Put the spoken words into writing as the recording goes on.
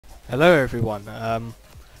Hello everyone,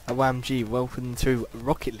 OMG, welcome to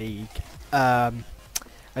Rocket League.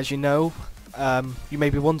 As you know, you may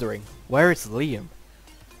be wondering, where is Liam?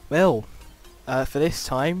 Well, for this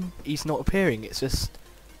time, he's not appearing, it's just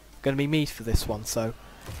going to be me for this one, so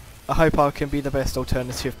I hope I can be the best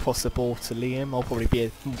alternative possible to Liam. I'll probably be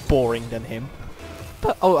more boring than him,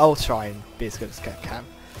 but I'll try and be as good as I can.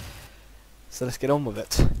 So let's get on with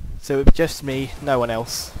it. So it's just me, no one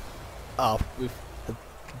else. With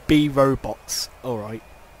B robots. Alright.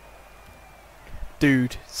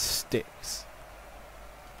 Dude sticks.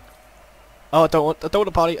 Oh, I don't want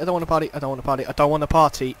to party, I don't want to party, I don't want to party, I don't want to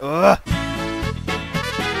party. Ugh!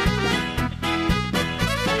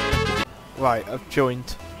 Right, I've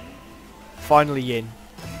joined. Finally in.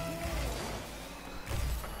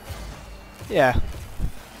 Yeah.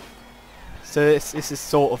 So this is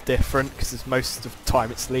sort of different because most of the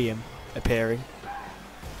time it's Liam appearing.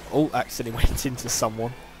 Oh, accidentally went into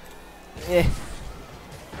someone. Eh.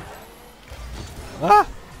 Ah!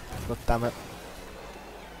 God damn it.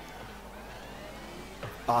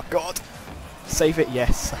 Oh god. Save it,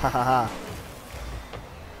 yes. Hahaha.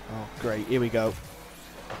 Oh great, here we go.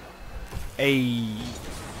 Ayy.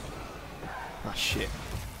 Ah shit.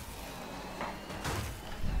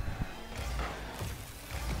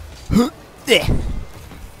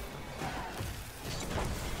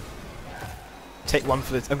 Take one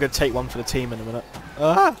for the. I'm going to take one for the team in a minute.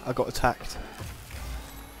 Ah! I got attacked.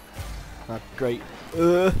 Ah, great.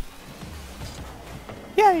 Yay!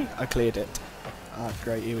 I cleared it. Ah,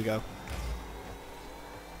 great. Here we go.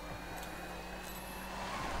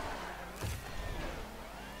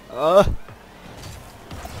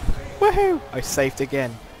 Woohoo! I saved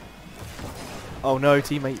again. Oh no,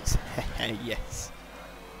 teammates. Yes.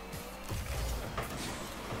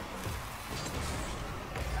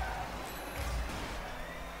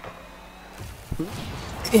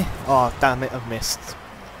 Oh damn it, I've missed.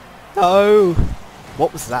 No!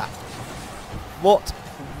 What was that? What?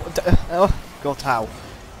 Oh god, how?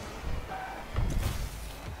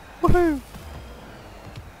 Woohoo!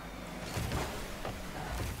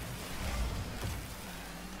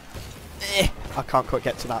 I can't quite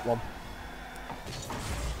get to that one.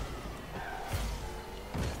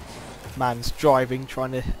 Man's driving,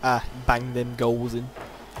 trying to bang them goals in.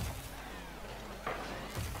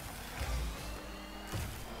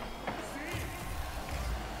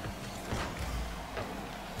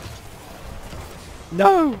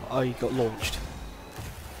 No! Oh, you got launched.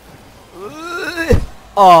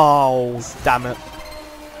 Oh, damn it.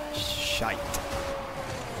 Shite.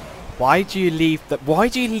 Why do you leave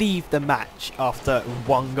the match after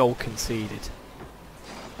one goal conceded?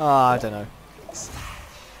 I don't know. It's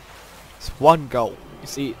one goal. You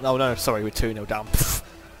see, oh no, sorry, we're 2-0 down.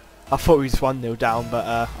 I thought we was 1-0 down, but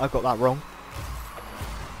I got that wrong.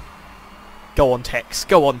 Go on, Tex.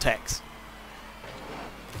 Go on, Tex.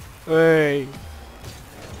 Hey.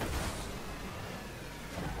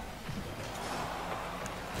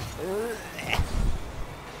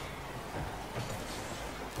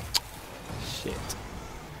 Shit.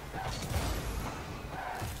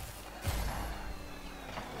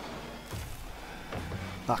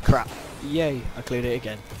 Ah crap. Yay, I cleared it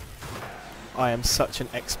again. I am such an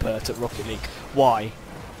expert at Rocket League. Why?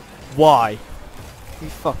 Why? You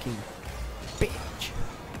fucking bitch.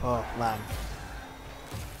 Oh man.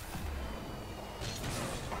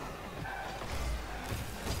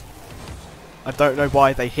 I don't know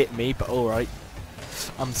why they hit me, but alright.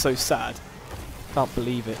 I'm so sad. Can't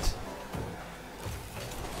believe it.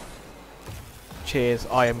 Cheers,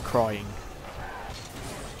 I am crying.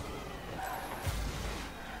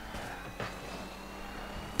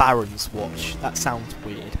 Baron's Watch. That sounds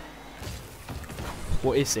weird.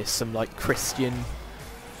 What is this? Some like Christian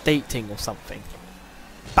dating or something?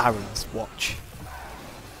 Baron's Watch.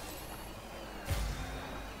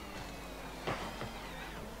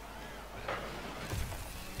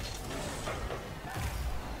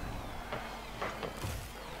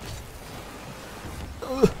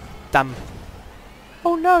 Damn.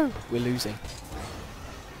 Oh no! We're losing.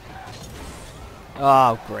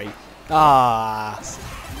 Oh, great. Ah.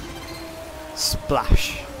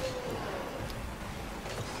 Splash.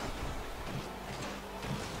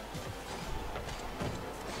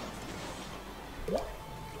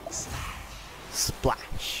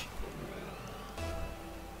 Splash.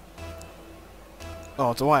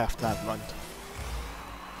 Oh, do I have to have run?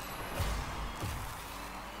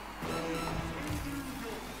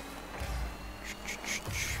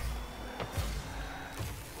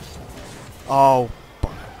 Oh,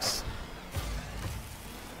 bollocks.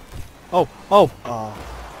 Oh, oh, oh.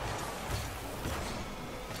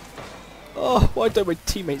 Oh, why don't my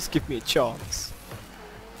teammates give me a chance?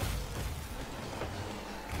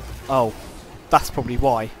 Oh, that's probably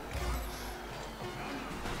why.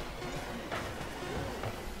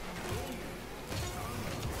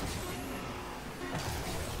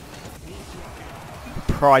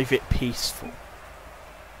 Private Peaceful.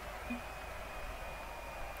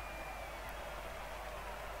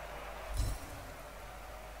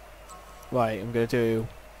 Right, I'm gonna do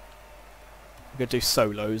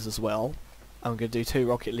solos as well. I'm gonna do 2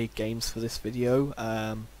 Rocket League games for this video.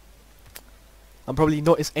 I'm probably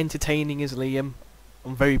not as entertaining as Liam.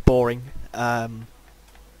 I'm very boring. But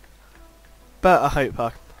I hope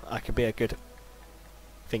I can be a good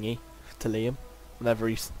thingy to Liam whenever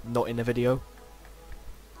he's not in the video.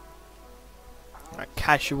 Right,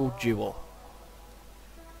 casual duel.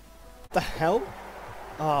 What the hell?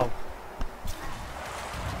 Oh.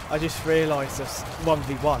 I just realised this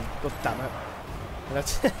 1v1. God damn it. And I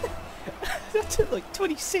took like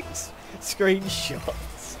 26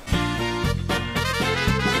 screenshots.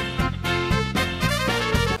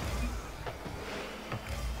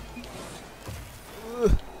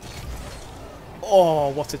 Oh,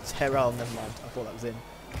 what a terror. Oh, never mind. I thought that was in.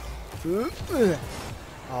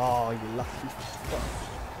 Oh, you lucky fuck.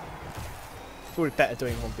 Probably better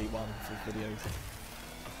doing 1v1 for videos.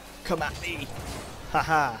 Come at me!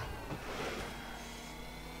 Haha!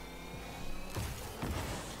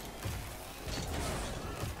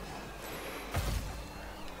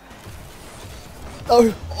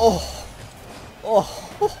 Oh! Oh!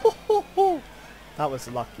 Oh! That was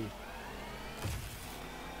lucky.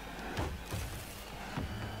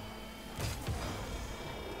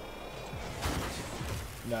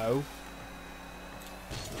 No.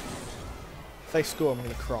 If they score, I'm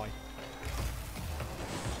gonna cry.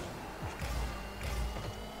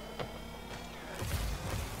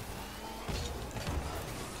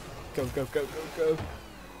 Go, go, go, go, go.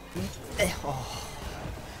 Oh,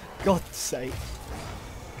 God's sake.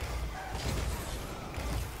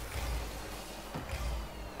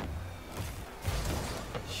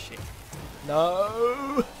 Shit.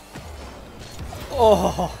 No!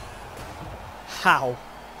 Oh! How?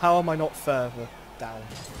 How am I not further down?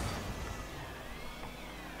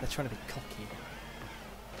 They're trying to be cocky.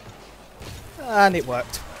 And it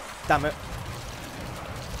worked. Damn it.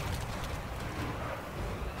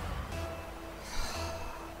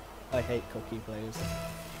 I hate cocky players.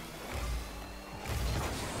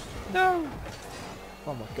 No!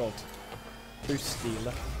 Oh my god. Who's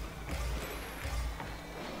Stealer?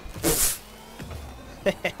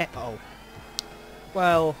 Oh.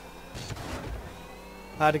 Well,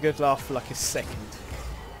 I had a good laugh for like a second.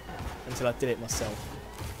 Until I did it myself.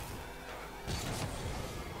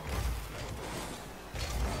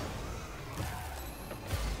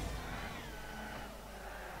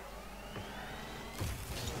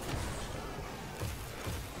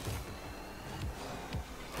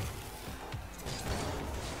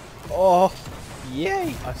 Oh,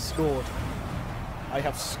 yay! I scored. I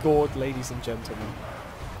have scored, ladies and gentlemen.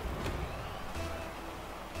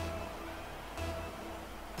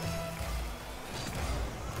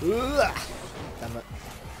 Ugh. Damn it.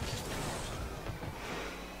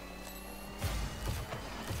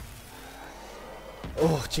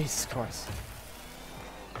 Oh, Jesus Christ.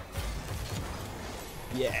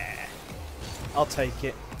 Yeah. I'll take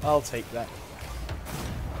it. I'll take that.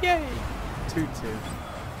 Yay! 2-2.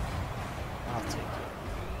 I'll take it.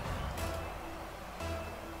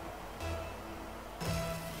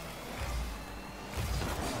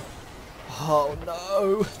 Oh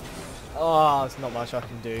no! Oh, there's not much I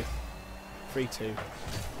can do. 3-2.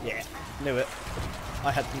 Yeah, knew it.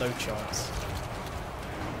 I had no chance.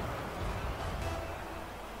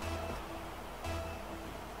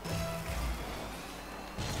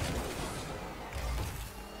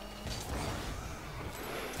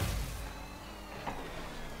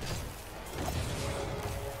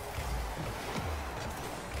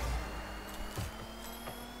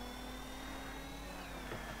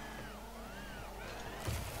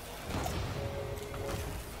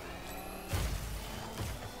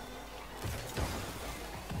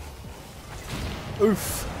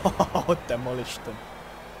 Oof! Oh, demolished them.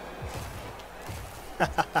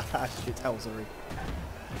 Shithousery.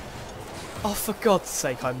 Oh, for God's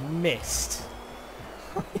sake, I missed.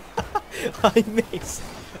 I missed.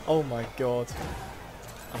 Oh my God.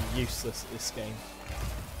 I'm useless at this game.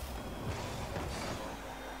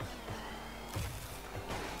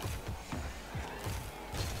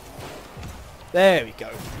 There we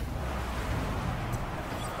go.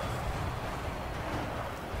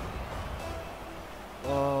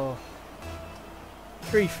 Oh.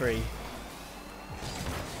 3-3.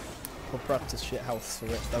 We'll practice shit house for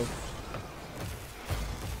it though.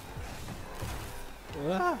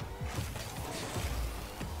 Ah.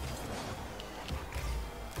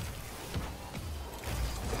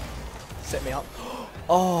 Set me up.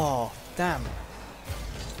 Oh, damn.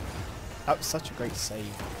 That was such a great save.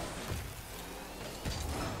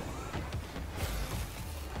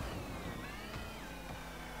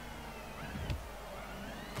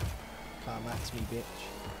 Come at me, bitch.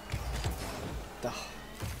 Duh.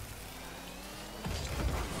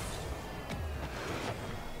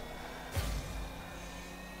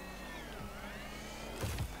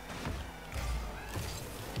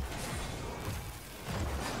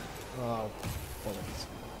 Oh, bollocks.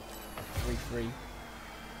 3-3.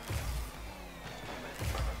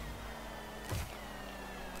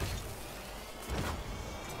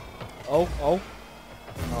 Oh, oh.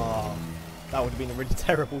 Oh, that would have been a really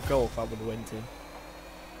terrible goal if I would have went in.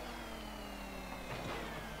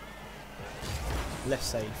 Left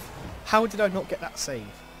save. How did I not get that save?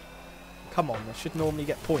 Come on, I should normally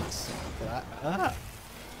get points for that. Ah.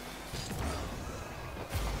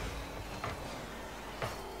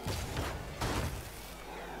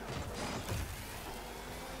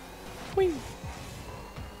 Whee.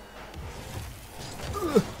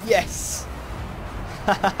 Yes!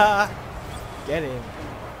 Get him.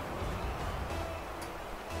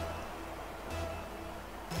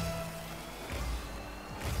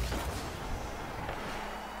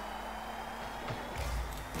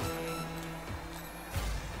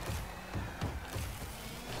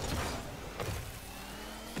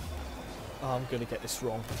 Oh, I'm gonna get this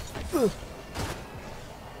wrong.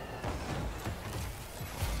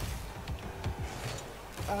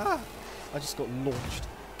 Ah! I just got launched.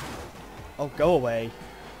 Oh, go away.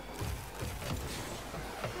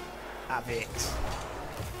 Have it.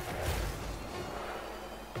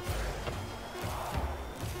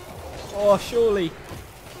 Oh, surely.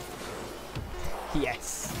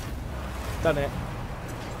 Yes. Done it.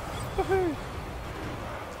 Woohoo.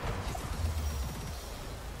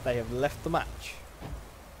 They have left the match.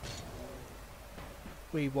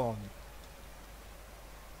 We won.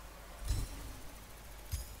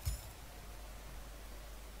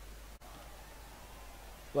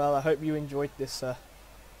 Well, I hope you enjoyed this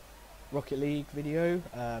Rocket League video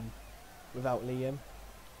without Liam.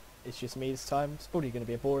 It's just me this time. It's probably going to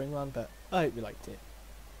be a boring one, but I hope you liked it.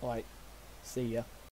 Alright, see ya.